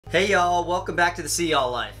Hey y'all, welcome back to the Sea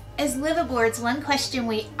Y'all Life. As liveaboards, one question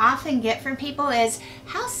we often get from people is,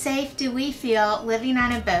 how safe do we feel living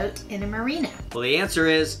on a boat in a marina? Well, the answer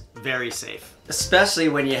is very safe, especially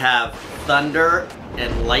when you have thunder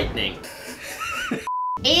and lightning.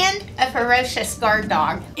 And a ferocious guard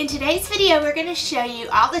dog. In today's video, we're going to show you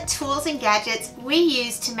all the tools and gadgets we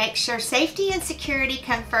use to make sure safety and security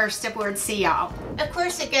come first aboard Sea Y'all. Of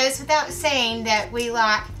course, it goes without saying that we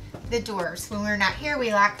lock the doors. When we're not here,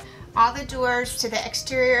 we lock all the doors to the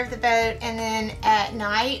exterior of the boat, and then at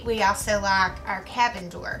night we also lock our cabin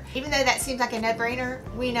door. Even though that seems like a no-brainer,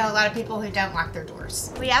 we know a lot of people who don't lock their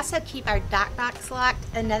doors. We also keep our dock box locked,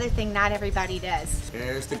 another thing not everybody does.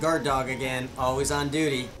 There's the guard dog again, always on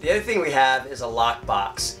duty. The other thing we have is a lock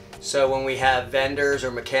box. So when we have vendors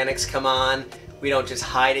or mechanics come on, we don't just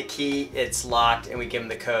hide a key, it's locked and we give them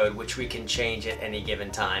the code, which we can change at any given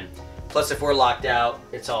time. Plus, if we're locked out,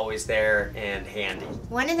 it's always there and handy.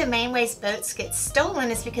 One of the main ways boats get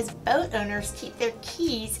stolen is because boat owners keep their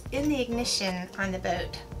keys in the ignition on the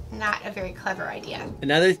boat. Not a very clever idea.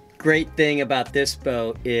 Another great thing about this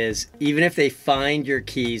boat is even if they find your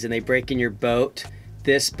keys and they break in your boat,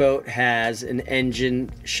 this boat has an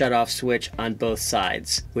engine shutoff switch on both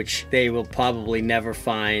sides, which they will probably never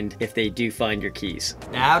find if they do find your keys.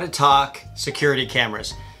 Now to talk security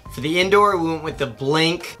cameras. For the indoor, we went with the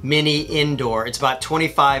Blink Mini Indoor. It's about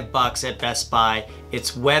 25 bucks at Best Buy.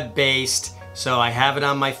 It's web-based, so I have it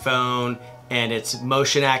on my phone and it's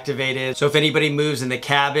motion activated. So if anybody moves in the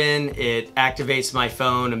cabin, it activates my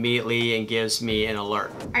phone immediately and gives me an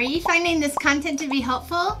alert. Are you finding this content to be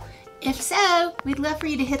helpful? If so, we'd love for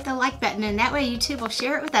you to hit the like button, and that way YouTube will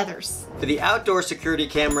share it with others. For the outdoor security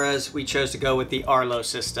cameras, we chose to go with the Arlo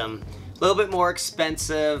system. A little bit more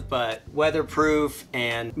expensive, but weatherproof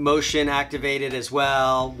and motion activated as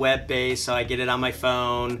well, web-based, so I get it on my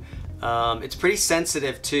phone. It's pretty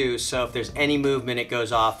sensitive too, so if there's any movement, it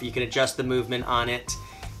goes off. You can adjust the movement on it,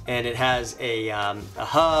 and it has a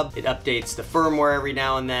hub. It updates the firmware every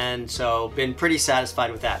now and then, so been pretty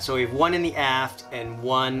satisfied with that. So we have one in the aft and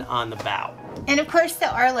one on the bow. And of course,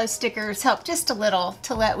 the Arlo stickers help just a little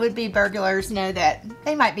to let would-be burglars know that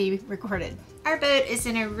they might be recorded. Our boat is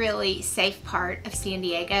in a really safe part of San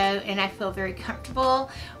Diego, and I feel very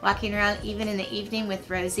comfortable walking around even in the evening with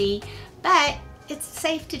Rosie, but it's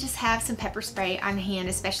safe to just have some pepper spray on hand,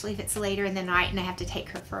 especially if it's later in the night and I have to take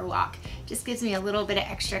her for a walk. Just gives me a little bit of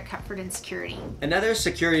extra comfort and security. Another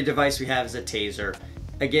security device we have is a taser.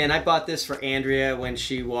 Again, I bought this for Andrea when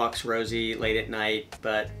she walks Rosie late at night,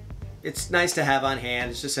 but it's nice to have on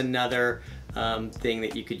hand. It's just another thing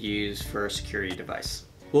that you could use for a security device.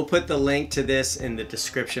 We'll put the link to this in the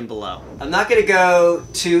description below. I'm not going to go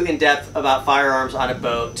too in-depth about firearms on a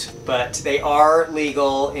boat, but they are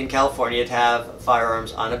legal in California to have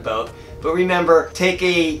firearms on a boat. But remember, take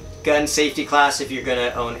a gun safety class if you're going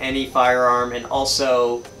to own any firearm, and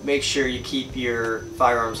also make sure you keep your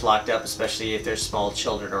firearms locked up, especially if there's small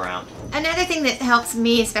children around. Another thing that helps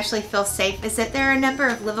me especially feel safe is that there are a number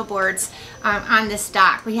of liveaboards on this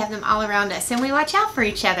dock. We have them all around us, and we watch out for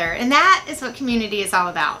each other, and that is what community is all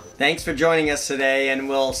about. Thanks for joining us today, and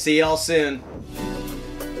we'll see y'all soon.